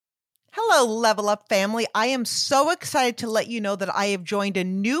Hello, Level Up family. I am so excited to let you know that I have joined a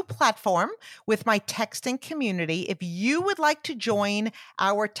new platform with my texting community. If you would like to join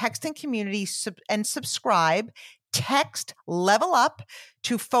our texting community and subscribe, text Level Up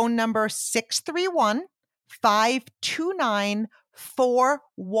to phone number 631 529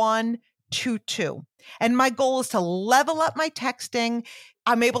 4122. And my goal is to level up my texting.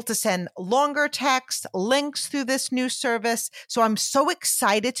 I'm able to send longer texts, links through this new service. So I'm so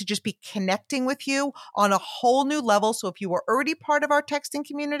excited to just be connecting with you on a whole new level. So if you are already part of our texting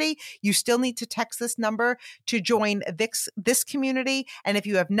community, you still need to text this number to join this community. And if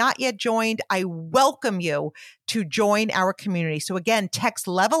you have not yet joined, I welcome you to join our community. So again, text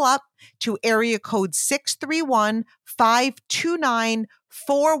Level Up to area code 631 529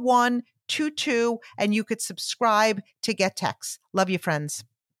 4122, and you could subscribe to get texts. Love you, friends.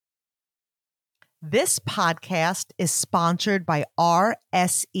 This podcast is sponsored by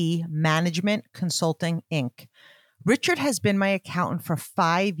RSE Management Consulting, Inc. Richard has been my accountant for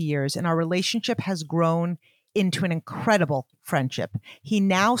 5 years, and our relationship has grown into an incredible friendship. He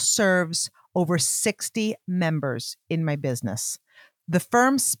now serves over 60 members in my business. The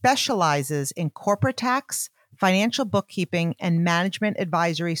firm specializes in corporate tax, financial bookkeeping, and management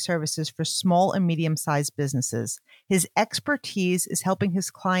advisory services for small and medium-sized businesses. His expertise is helping his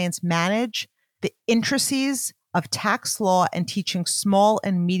clients manage the intricacies of tax law and teaching small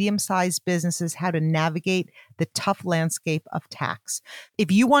and medium-sized businesses how to navigate the tough landscape of tax.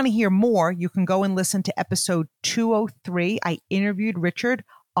 If you want to hear more, you can go and listen to episode 203. I interviewed Richard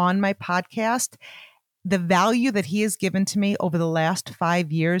on my podcast. The value that he has given to me over the last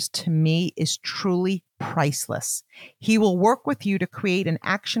 5 years, to me, is truly priceless. He will work with you to create an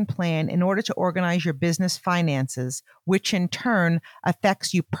action plan in order to organize your business finances, which in turn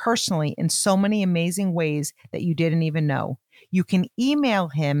affects you personally in so many amazing ways that you didn't even know. You can email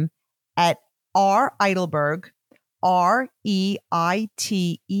him at reidelberg, REITELBERG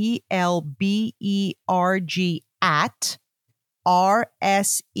at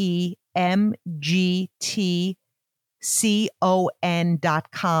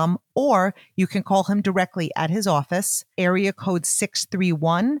RSEMGTCON.com, or you can call him directly at his office, area code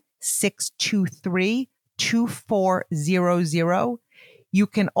 631-623-2400. You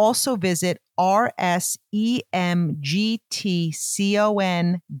can also visit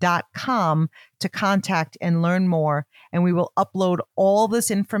RSEMGTCON.com to contact and learn more, and we will upload all this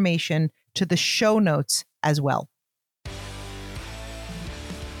information to the show notes as well.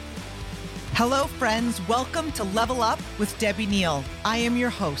 Hello, friends. Welcome to Level Up with Debbie Neal. I am your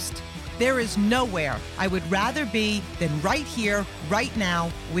host. There is nowhere I would rather be than right here, right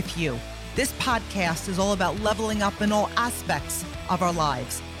now with you. This podcast is all about leveling up in all aspects of our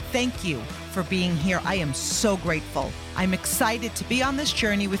lives. Thank you for being here. I am so grateful. I'm excited to be on this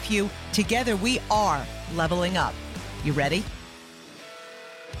journey with you. Together, we are leveling up. You ready?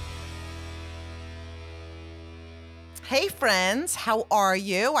 Hey friends, how are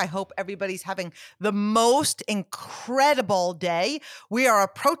you? I hope everybody's having the most incredible day. We are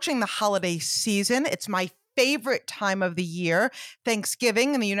approaching the holiday season. It's my favorite time of the year.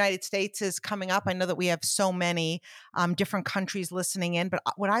 Thanksgiving in the United States is coming up. I know that we have so many different countries listening in, but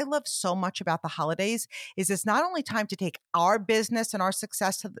what I love so much about the holidays is it's not only time to take our business and our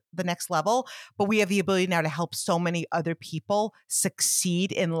success to the next level, but we have the ability now to help so many other people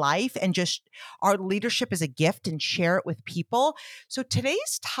succeed in life, and just our leadership is a gift and share it with people. So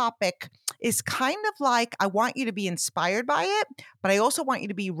today's topic is kind of like, I want you to be inspired by it, but I also want you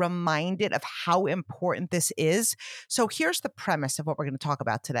to be reminded of how important this is. So here's the premise of what we're going to talk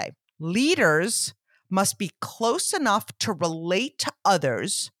about today. Leaders must be close enough to relate to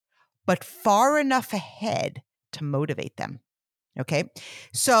others, but far enough ahead to motivate them. Okay.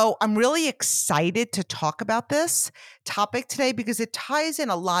 So I'm really excited to talk about this topic today because it ties in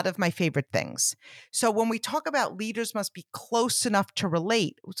a lot of my favorite things. So when we talk about leaders must be close enough to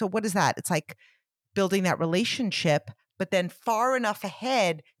relate. So what is that? It's like building that relationship, but then far enough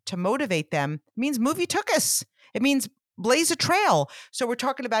ahead to motivate them. It means move you took us. It means blaze a trail. So we're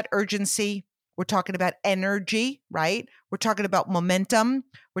talking about urgency. We're talking about energy, right? We're talking about momentum.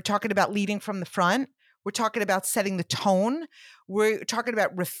 We're talking about leading from the front. We're talking about setting the tone. We're talking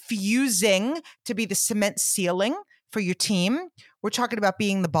about refusing to be the cement ceiling for your team. We're talking about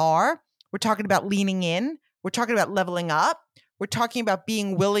being the bar. We're talking about leaning in. We're talking about leveling up. We're talking about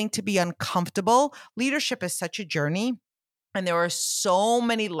being willing to be uncomfortable. Leadership is such a journey. And there are so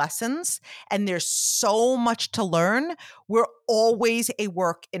many lessons and there's so much to learn. We're always a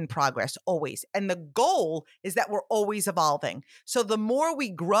work in progress, always. And the goal is that we're always evolving. So the more we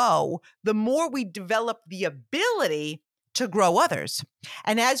grow, the more we develop the ability to grow others.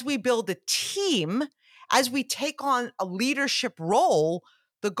 And as we build a team, as we take on a leadership role,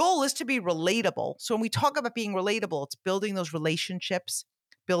 the goal is to be relatable. So when we talk about being relatable, it's building those relationships,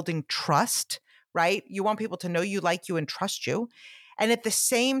 building trust, right? You want people to know you, like you, and trust you. And at the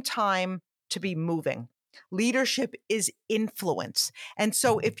same time, to be moving. Leadership is influence. And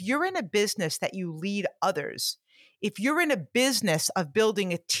so if you're in a business that you lead others, if you're in a business of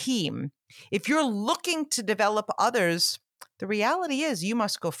building a team, if you're looking to develop others, the reality is you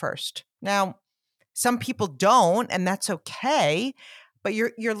must go first. Now, some people don't, and that's okay, but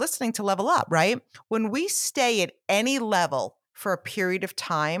you're listening to Level Up, right? When we stay at any level for a period of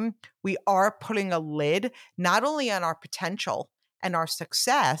time, we are putting a lid not only on our potential and our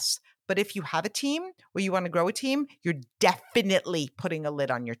success, but if you have a team or you want to grow a team, you're definitely putting a lid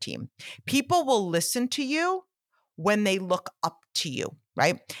on your team. People will listen to you when they look up to you,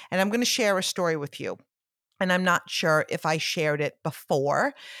 right? And I'm going to share a story with you. And I'm not sure if I shared it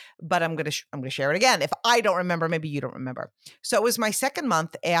before, but I'm going to share it again. If I don't remember, maybe you don't remember. So it was my second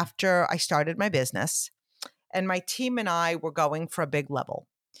month after I started my business, and my team and I were going for a big level.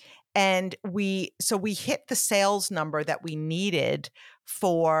 And we hit the sales number that we needed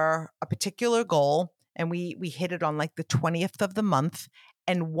for a particular goal, and we hit it on like the 20th of the month.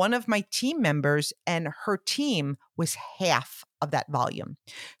 And one of my team members and her team was half of that volume.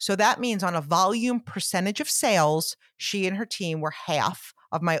 So that means on a volume percentage of sales, she and her team were half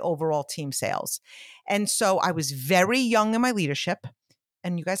of my overall team sales. And so I was very young in my leadership.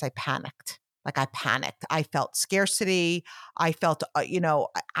 And you guys, I panicked. I felt scarcity. I felt,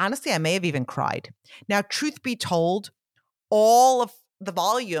 honestly, I may have even cried. Now, truth be told, all of the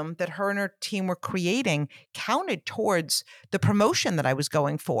volume that her and her team were creating counted towards the promotion that I was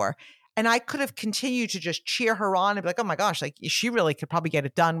going for. And I could have continued to just cheer her on and be like, oh my gosh, like she really could probably get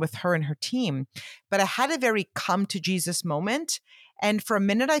it done with her and her team. But I had a very come to Jesus moment. And for a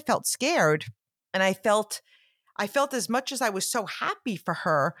minute, I felt scared. And I felt as much as I was so happy for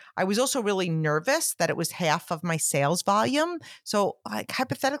her, I was also really nervous that it was half of my sales volume. So, like,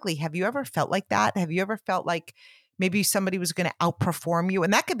 hypothetically, have you ever felt like that? Have you ever felt like maybe somebody was going to outperform you?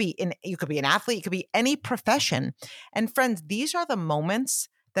 And that could be you could be an athlete, it could be any profession. And friends, these are the moments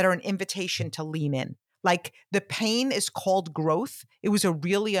that are an invitation to lean in. Like, the pain is called growth. It was a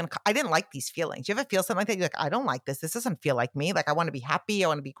really, I didn't like these feelings. You ever feel something like that? You're like, I don't like this. This doesn't feel like me. Like, I want to be happy. I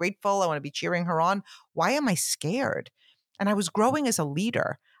want to be grateful. I want to be cheering her on. Why am I scared? And I was growing as a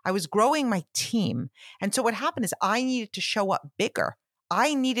leader. I was growing my team. And so what happened is I needed to show up bigger.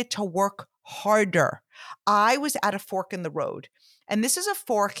 I needed to work harder. I was at a fork in the road. And this is a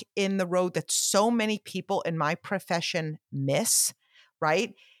fork in the road that so many people in my profession miss,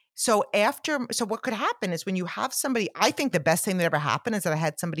 right? So what could happen is when you have somebody, I think the best thing that ever happened is that I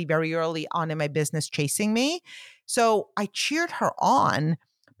had somebody very early on in my business chasing me. So I cheered her on,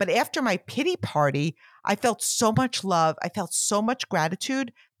 but after my pity party, I felt so much love. I felt so much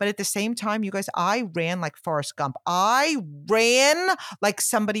gratitude. But at the same time, you guys, I ran like Forrest Gump. I ran like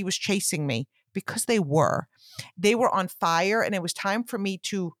somebody was chasing me because they were. They were on fire, and it was time for me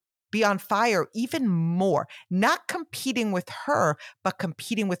to be on fire even more, not competing with her, but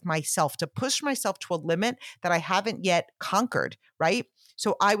competing with myself, to push myself to a limit that I haven't yet conquered, right?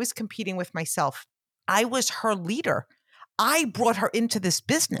 So I was competing with myself. I was her leader. I brought her into this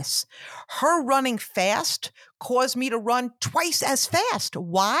business. Her running fast caused me to run twice as fast.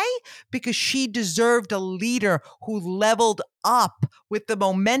 Why? Because she deserved a leader who leveled up with the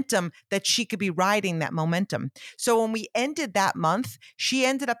momentum that she could be riding that momentum. So when we ended that month, she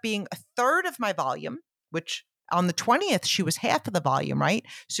ended up being a third of my volume, which on the 20th, she was half of the volume, right?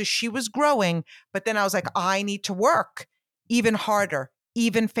 So she was growing, but then I was like, I need to work even harder,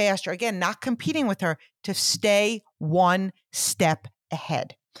 even faster. Again, not competing with her, to stay one step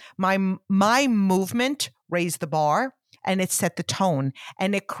ahead. My movement raised the bar, and it set the tone,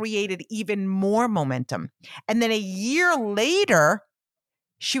 and it created even more momentum. And then a year later,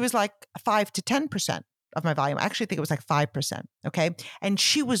 she was like 5 to 10% of my volume. I actually think it was like 5%. Okay. And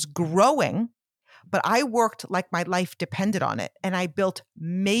she was growing, but I worked like my life depended on it. And I built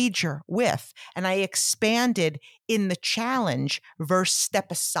major width, and I expanded in the challenge versus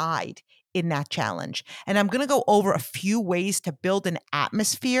step aside in that challenge. And I'm going to go over a few ways to build an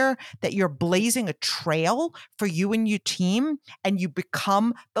atmosphere that you're blazing a trail for you and your team, and you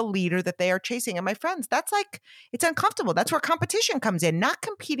become the leader that they are chasing. And my friends, that's like, it's uncomfortable. That's where competition comes in, not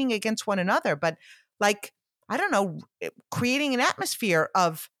competing against one another, but like, I don't know, creating an atmosphere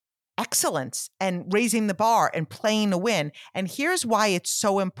of excellence and raising the bar and playing to win. And here's why it's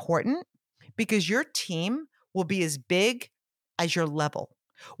so important, because your team will be as big as your level.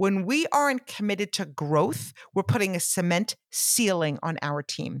 When we aren't committed to growth, we're putting a cement ceiling on our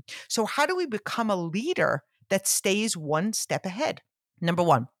team. So how do we become a leader that stays one step ahead? Number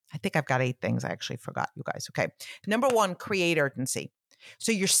one, I think I've got 8 things. I actually forgot, you guys. Okay. Number one, create urgency.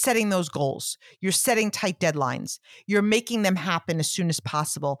 So you're setting those goals. You're setting tight deadlines. You're making them happen as soon as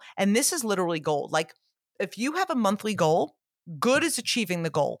possible. And this is literally gold. Like if you have a monthly goal, good is achieving the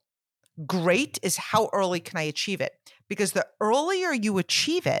goal. Great is how early can I achieve it? Because the earlier you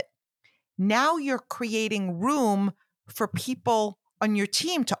achieve it, now you're creating room for people on your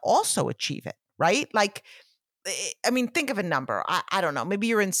team to also achieve it, right? Like, I mean, think of a number. I don't know. Maybe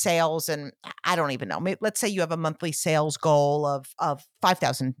you're in sales and I don't even know. Let's say you have a monthly sales goal of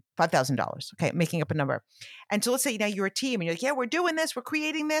 $5,000. Okay, making up a number. And so let's say now you're a team and you're like, yeah, we're doing this, we're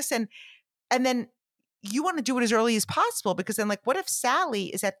creating this. And then you want to do it as early as possible because then like, what if Sally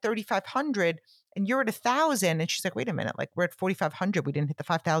is at 3,500 and you're at 1,000 and she's like, wait a minute, like we're at 4,500. We didn't hit the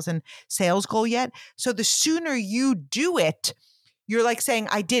 5,000 sales goal yet. So the sooner you do it, you're like saying,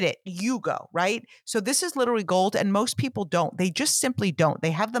 I did it, you go, right? So this is literally gold. And most people don't. They just simply don't.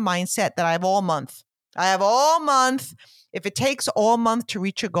 They have the mindset that I have all month. I have all month. If it takes all month to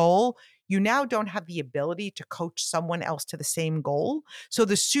reach a goal, you now don't have the ability to coach someone else to the same goal. So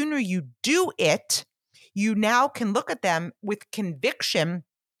the sooner you do it, you now can look at them with conviction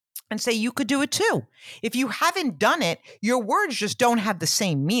and say, you could do it too. If you haven't done it, your words just don't have the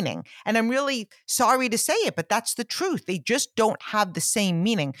same meaning. And I'm really sorry to say it, but that's the truth. They just don't have the same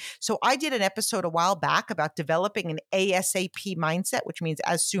meaning. So I did an episode a while back about developing an ASAP mindset, which means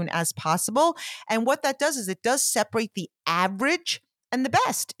as soon as possible. And what that does is it does separate the average and the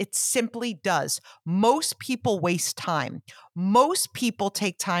best. It simply does. Most people waste time. Most people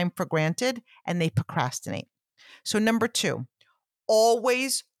take time for granted and they procrastinate. So number 2,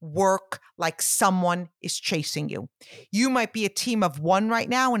 always work like someone is chasing you. You might be a team of 1 right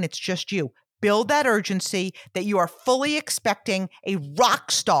now and it's just you. Build that urgency that you are fully expecting a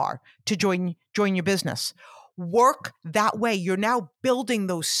rock star to join your business. Work that way. You're now building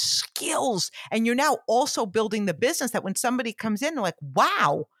those skills and you're now also building the business that when somebody comes in, they're like,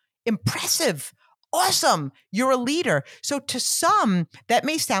 wow, impressive. Awesome. You're a leader. So to some, that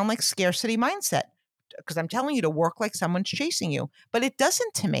may sound like scarcity mindset because I'm telling you to work like someone's chasing you, but it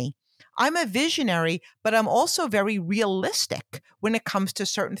doesn't to me. I'm a visionary, but I'm also very realistic when it comes to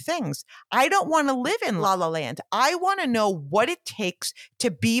certain things. I don't want to live in la la land. I want to know what it takes to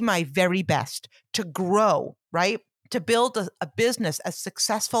be my very best, to grow, right? To build a business as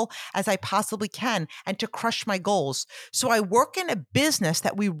successful as I possibly can and to crush my goals. So I work in a business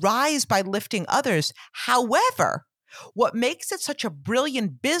that we rise by lifting others. However, what makes it such a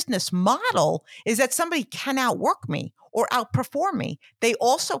brilliant business model is that somebody can outwork me or outperform me. They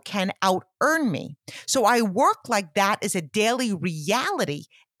also can out-earn me. So I work like that as a daily reality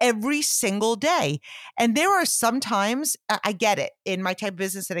every single day. And there are some times, I get it, in my type of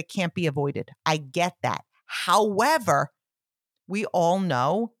business that it can't be avoided. I get that. However, we all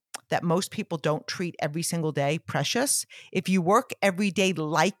know that most people don't treat every single day precious. If you work every day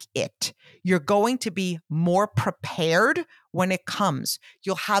like it, you're going to be more prepared when it comes.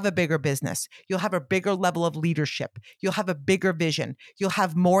 You'll have a bigger business. You'll have a bigger level of leadership. You'll have a bigger vision. You'll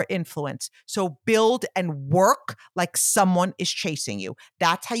have more influence. So build and work like someone is chasing you.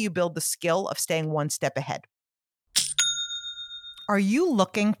 That's how you build the skill of staying one step ahead. Are you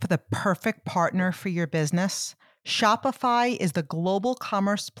looking for the perfect partner for your business? Shopify is the global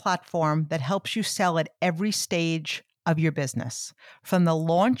commerce platform that helps you sell at every stage of your business. From the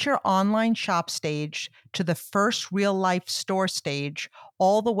launch your online shop stage to the first real life store stage,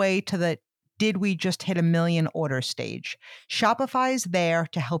 all the way to the did we just hit 1 million order stage? Shopify is there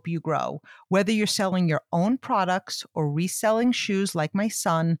to help you grow. Whether you're selling your own products or reselling shoes like my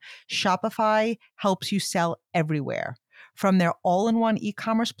son, Shopify helps you sell everywhere. From their all-in-one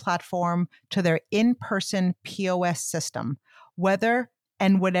e-commerce platform to their in-person POS system, whether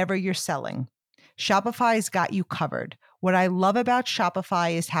and whatever you're selling, Shopify's got you covered. What I love about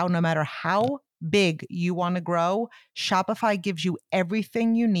Shopify is how no matter how big you want to grow, Shopify gives you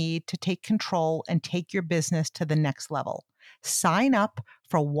everything you need to take control and take your business to the next level. Sign up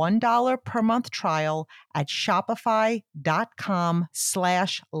for $1 per month trial at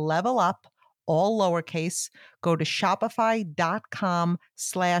shopify.com/levelup, all lowercase. Go to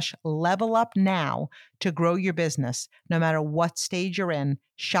shopify.com/levelup now to grow your business, no matter what stage you're in.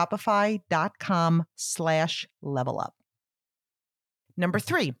 Shopify.com/levelup. Number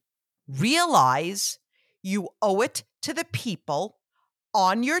 3, realize you owe it to the people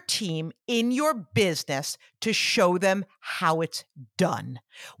on your team, in your business, to show them how it's done.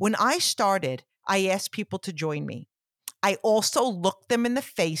 When I started, I asked people to join me. I also looked them in the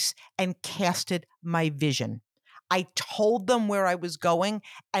face and casted my vision. I told them where I was going,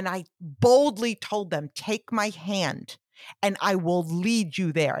 and I boldly told them, take my hand and I will lead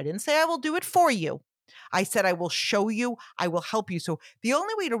you there. I didn't say I will do it for you. I said, I will show you, I will help you. So the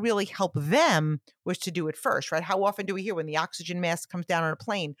only way to really help them was to do it first, right? How often do we hear when the oxygen mask comes down on a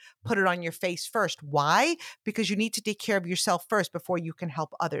plane, put it on your face first? Why? Because you need to take care of yourself first before you can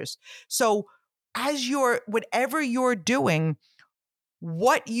help others. So whatever you're doing,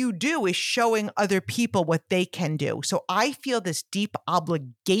 what you do is showing other people what they can do. So I feel this deep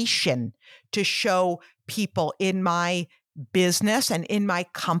obligation to show people in my business and in my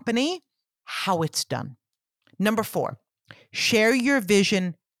company how it's done. Number 4, share your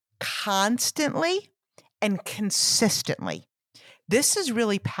vision constantly and consistently. This is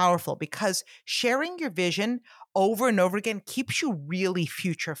really powerful because sharing your vision over and over again keeps you really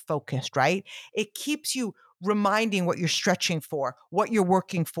future focused, right? It keeps you reminding what you're stretching for, what you're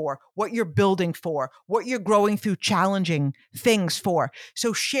working for, what you're building for, what you're growing through challenging things for.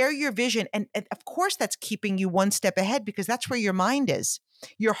 So share your vision. And of course, that's keeping you one step ahead because that's where your mind is.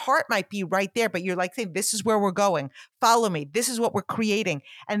 Your heart might be right there, but you're like saying, this is where we're going. Follow me. This is what we're creating.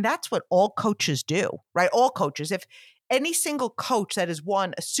 And that's what all coaches do, right? All coaches. If any single coach that has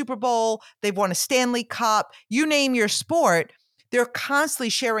won a Super Bowl, they've won a Stanley Cup, you name your sport, they're constantly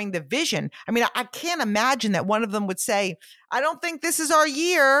sharing the vision. I mean, I can't imagine that one of them would say, I don't think this is our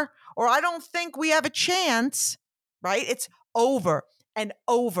year, or I don't think we have a chance, right? It's over and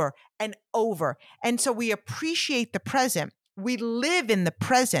over and over. And so we appreciate the present. We live in the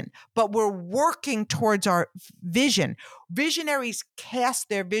present, but we're working towards our vision. Visionaries cast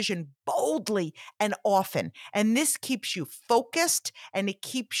their vision boldly and often. And this keeps you focused, and it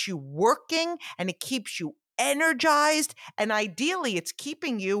keeps you working, and it keeps you energized. And ideally, it's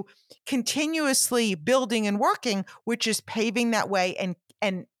keeping you continuously building and working, which is paving that way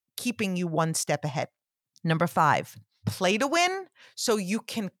and keeping you one step ahead. Number 5, play to win so you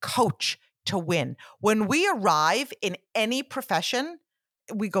can coach to win. When we arrive in any profession,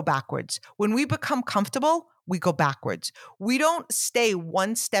 we go backwards. When we become comfortable, we go backwards. We don't stay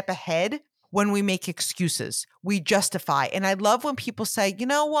one step ahead when we make excuses. We justify. And I love when people say, you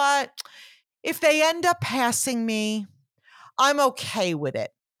know what? If they end up passing me, I'm okay with it.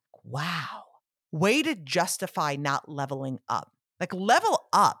 Wow. Way to justify not leveling up. Like, level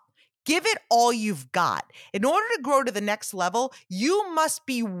up. Give it all you've got. In order to grow to the next level, you must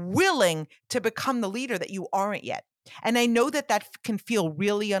be willing to become the leader that you aren't yet. And I know that that can feel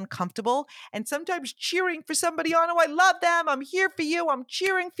really uncomfortable. And sometimes cheering for somebody on, oh, I love them. I'm here for you. I'm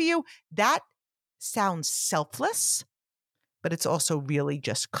cheering for you. That sounds selfless, but it's also really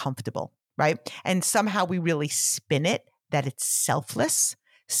just comfortable, right? And somehow we really spin it that it's selfless.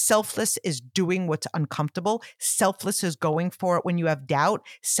 Selfless is doing what's uncomfortable. Selfless is going for it when you have doubt.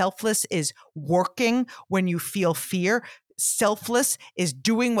 Selfless is working when you feel fear. Selfless is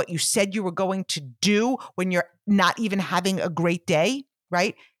doing what you said you were going to do when you're not even having a great day,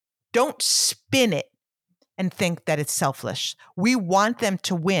 right? Don't spin it and think that it's selfish. We want them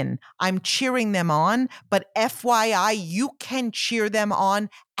to win. I'm cheering them on, but FYI, you can cheer them on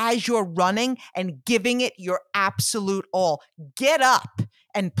as you're running and giving it your absolute all. Get up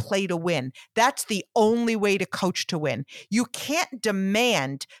and play to win. That's the only way to coach to win. You can't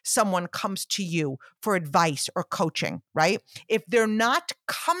demand someone comes to you for advice or coaching, right? If they're not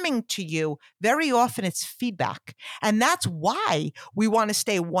coming to you, very often it's feedback. And that's why we want to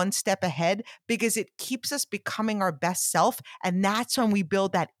stay one step ahead, because it keeps us becoming our best self. And that's when we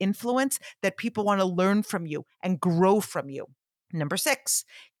build that influence that people want to learn from you and grow from you. Number 6,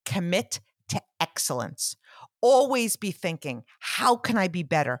 commit to excellence. Always be thinking, how can I be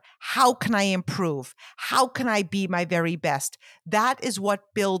better? How can I improve? How can I be my very best? That is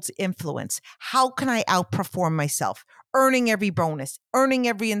what builds influence. How can I outperform myself? Earning every bonus, earning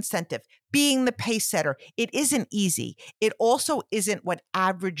every incentive, being the pace setter. It isn't easy. It also isn't what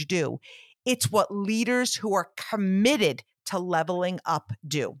average do. It's what leaders who are committed to leveling up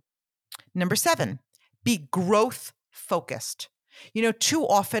do. Number 7, be growth focused. You know, too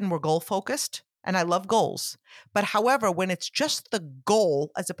often we're goal focused, and I love goals. But however, when it's just the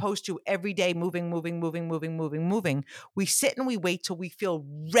goal as opposed to every day moving, we sit and we wait till we feel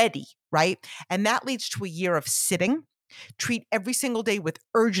ready, right? And that leads to a year of sitting. Treat every single day with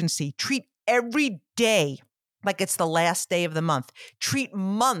urgency. Treat every day like it's the last day of the month. Treat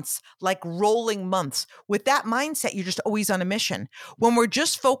months like rolling months. With that mindset, you're just always on a mission. When we're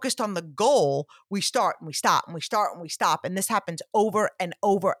just focused on the goal, we start and we stop and we start and we stop. And this happens over and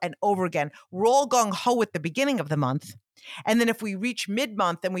over and over again. We're all gung-ho at the beginning of the month. And then if we reach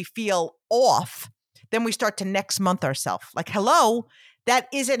mid-month and we feel off, Then we start to next month ourselves. Like, hello, that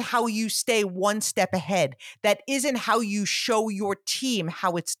isn't how you stay one step ahead. That isn't how you show your team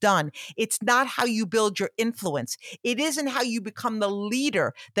how it's done. It's not how you build your influence. It isn't how you become the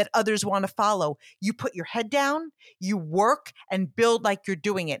leader that others want to follow. You put your head down, you work and build like you're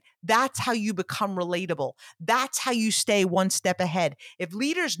doing it. That's how you become relatable. That's how you stay one step ahead. If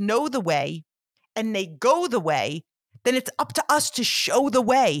leaders know the way and they go the way, then it's up to us to show the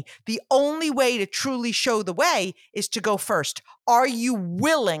way. The only way to truly show the way is to go first. Are you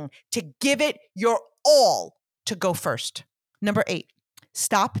willing to give it your all to go first? Number 8,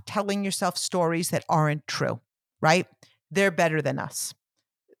 stop telling yourself stories that aren't true, right? They're better than us.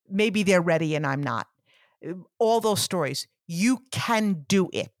 Maybe they're ready and I'm not. All those stories. You can do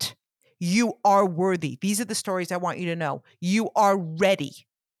it. You are worthy. These are the stories I want you to know. You are ready.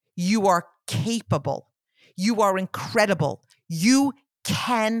 You are capable. You are incredible. You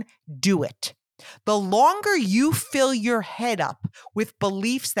can do it. The longer you fill your head up with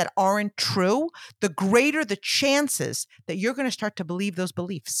beliefs that aren't true, the greater the chances that you're going to start to believe those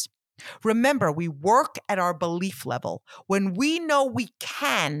beliefs. Remember, we work at our belief level. When we know we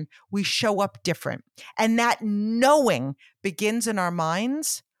can, we show up different. And that knowing begins in our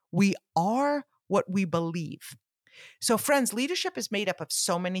minds. We are what we believe. So, friends, leadership is made up of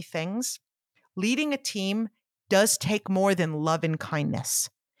so many things. Leading a team does take more than love and kindness.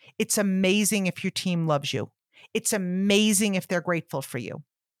 It's amazing if your team loves you. It's amazing if they're grateful for you.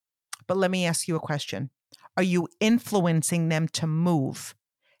 But let me ask you a question. Are you influencing them to move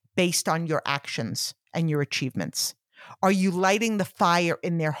based on your actions and your achievements? Are you lighting the fire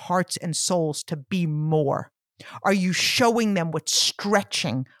in their hearts and souls to be more? Are you showing them what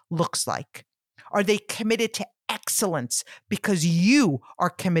stretching looks like? Are they committed to excellence because you are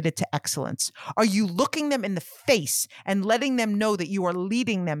committed to excellence? Are you looking them in the face and letting them know that you are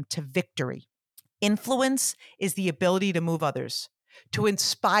leading them to victory? Influence is the ability to move others, to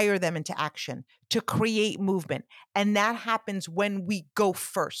inspire them into action, to create movement. And that happens when we go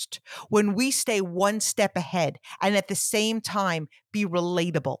first, when we stay one step ahead and at the same time be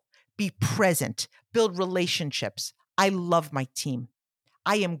relatable, be present, build relationships. I love my team.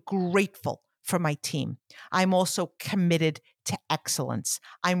 I am grateful for my team. I'm also committed to excellence.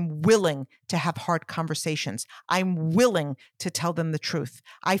 I'm willing to have hard conversations. I'm willing to tell them the truth.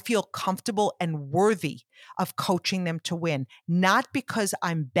 I feel comfortable and worthy of coaching them to win, not because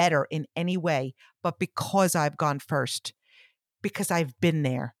I'm better in any way, but because I've gone first, because I've been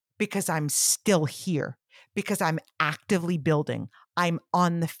there, because I'm still here, because I'm actively building, I'm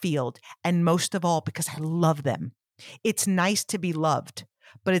on the field, and most of all, because I love them. It's nice to be loved,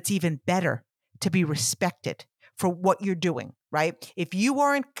 but it's even better to be respected for what you're doing, right? If you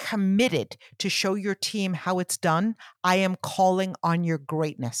aren't committed to show your team how it's done, I am calling on your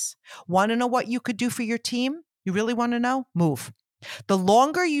greatness. Want to know what you could do for your team? You really want to know? Move. The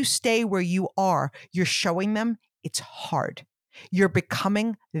longer you stay where you are, you're showing them it's hard. You're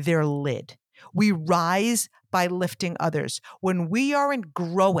becoming their lid. We rise by lifting others. When we aren't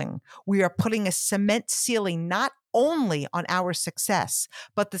growing, we are putting a cement ceiling not only on our success,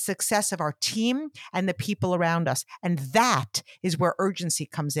 but the success of our team and the people around us. And that is where urgency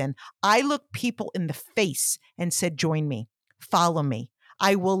comes in. I looked people in the face and said, join me, follow me.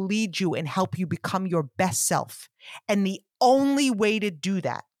 I will lead you and help you become your best self. And the only way to do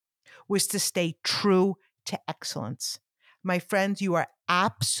that was to stay true to excellence. My friends, you are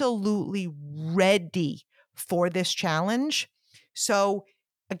absolutely ready for this challenge. So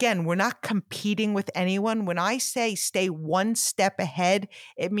again, we're not competing with anyone. When I say stay one step ahead,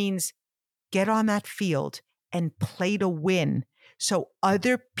 it means get on that field and play to win. So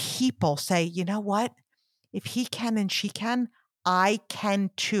other people say, you know what? If he can and she can, I can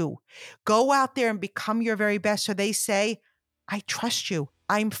too. Go out there and become your very best. So they say, I trust you.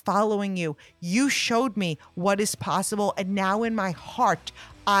 I'm following you. You showed me what is possible. And now in my heart,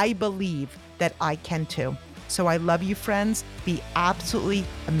 I believe that I can too. So I love you, friends. Be absolutely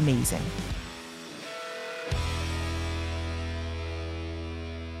amazing.